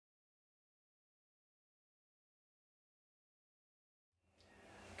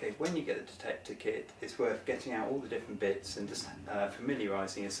when you get the detector kit, it's worth getting out all the different bits and just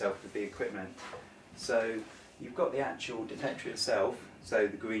familiarising yourself with the equipment. So you've got the actual detector itself, so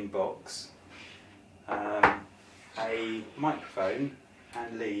the green box, a microphone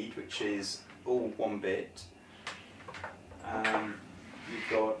and lead, which is all one bit.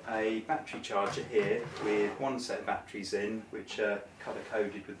 You've got a battery charger here with one set of batteries in, which are colour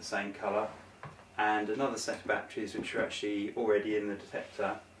coded with the same colour, and another set of batteries which are actually already in the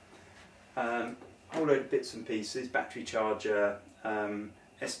detector. A whole load of bits and pieces, battery charger,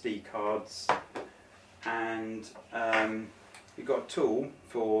 SD cards, and you've got a tool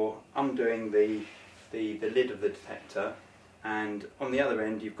for undoing the lid of the detector, and on the other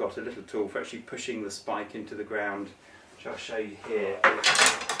end you've got a little tool for actually pushing the spike into the ground, which I'll show you here.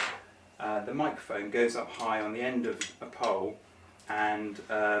 The microphone goes up high on the end of a pole, and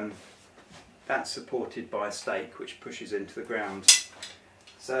that's supported by a stake which pushes into the ground.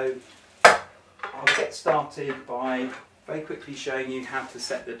 So I'll get started by very quickly showing you how to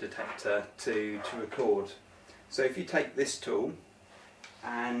set the detector to record. So if you take this tool,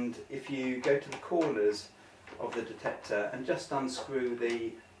 and if you go to the corners of the detector and just unscrew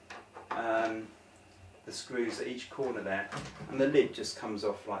the screws at each corner there, and the lid just comes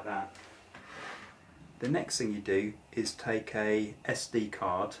off like that. The next thing you do is take a SD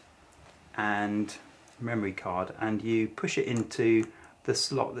card and memory card, and you push it into the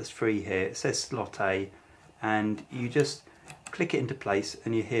slot that's free here. It says slot A, and you just click it into place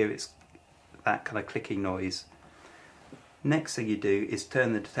and you hear it's that kind of clicking noise. Next thing you do is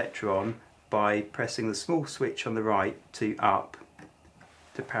turn the detector on by pressing the small switch on the right to up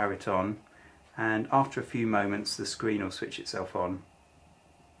to power it on, and after a few moments the screen will switch itself on.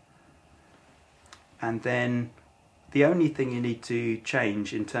 And then the only thing you need to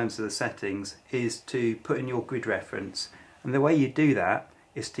change in terms of the settings is to put in your grid reference, and the way you do that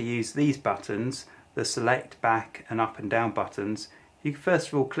is to use these buttons, the select, back and up and down buttons. You first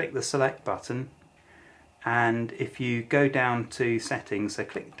of all click the select button, and if you go down to settings, so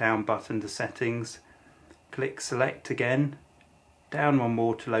click down button to settings, click select again, down one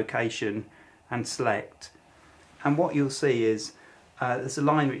more to location and select, and what you'll see is there's a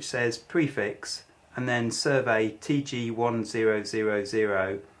line which says prefix and then survey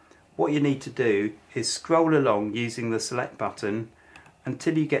TG1000. What you need to do is scroll along using the select button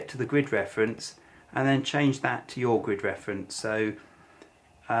until you get to the grid reference, and then change that to your grid reference. So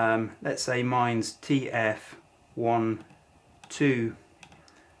let's say mine's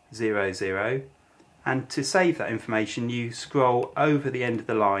TF1200, and to save that information you scroll over the end of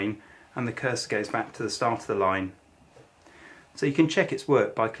the line and the cursor goes back to the start of the line. So you can check its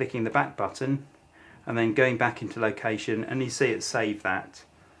work by clicking the back button and then going back into location, and you see it saved that.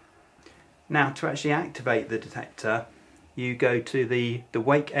 Now to actually activate the detector, you go to the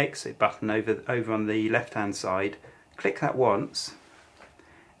wake exit button over on the left hand side, click that once,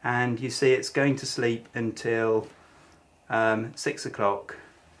 and you see it's going to sleep until 6 o'clock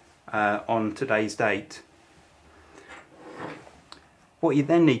on today's date. What you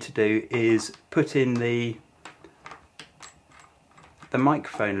then need to do is put in the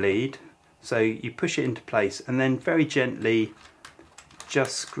microphone lead, so you push it into place and then very gently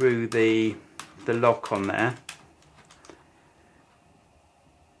just screw the lock on there.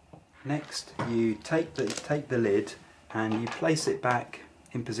 Next you take the lid and you place it back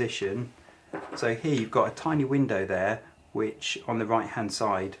in position. So here you've got a tiny window there, which on the right hand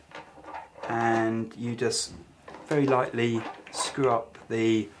side, and you just very lightly screw up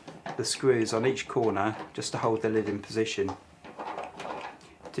the screws on each corner just to hold the lid in position.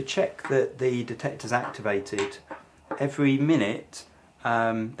 To check that the detector's activated, every minute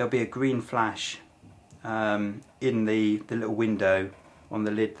there'll be a green flash in the little window on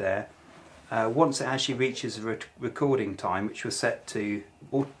the lid there. Once it actually reaches a recording time, which was set to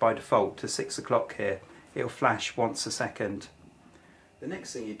by default to 6 o'clock here, it'll flash once a second. The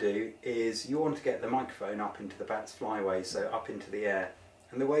next thing you do is you want to get the microphone up into the bat's flyway, so up into the air.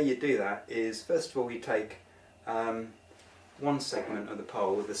 And the way you do that is, first of all, you take one segment of the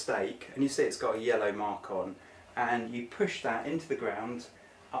pole with the stake, and you see it's got a yellow mark on, and you push that into the ground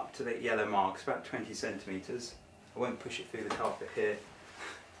up to the yellow mark. It's about 20 centimetres. I won't push it through the carpet here.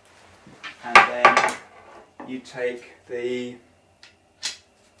 And then you take the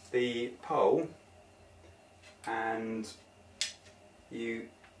pole and you,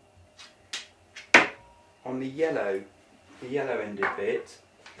 on the yellow ended bit,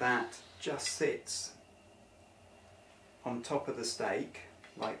 that just sits on top of the stake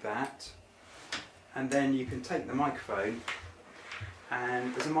like that, and then you can take the microphone,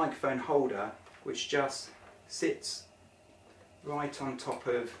 and there's a microphone holder which just sits right on top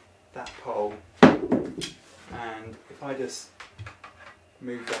of that pole, and if I just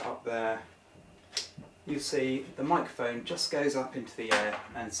move that up there, you see the microphone just goes up into the air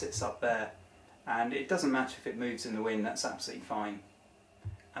and sits up there, and it doesn't matter if it moves in the wind, that's absolutely fine.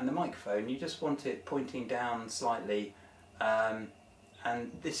 And the microphone, you just want it pointing down slightly,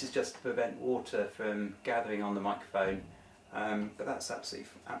 and this is just to prevent water from gathering on the microphone, but that's absolutely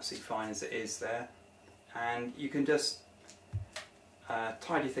fine as it is there. And you can just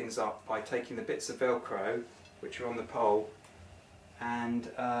tidy things up by taking the bits of Velcro which are on the pole and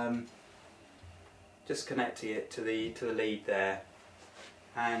just connecting it to the lead there.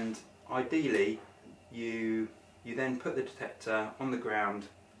 And ideally you then put the detector on the ground,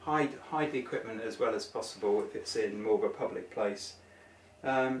 hide the equipment as well as possible if it's in more of a public place,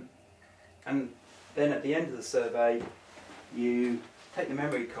 and then at the end of the survey you take the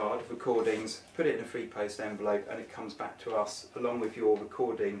memory card of recordings, put it in a free post envelope, and it comes back to us along with your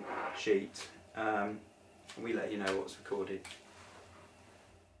recording sheet, and we let you know what's recorded.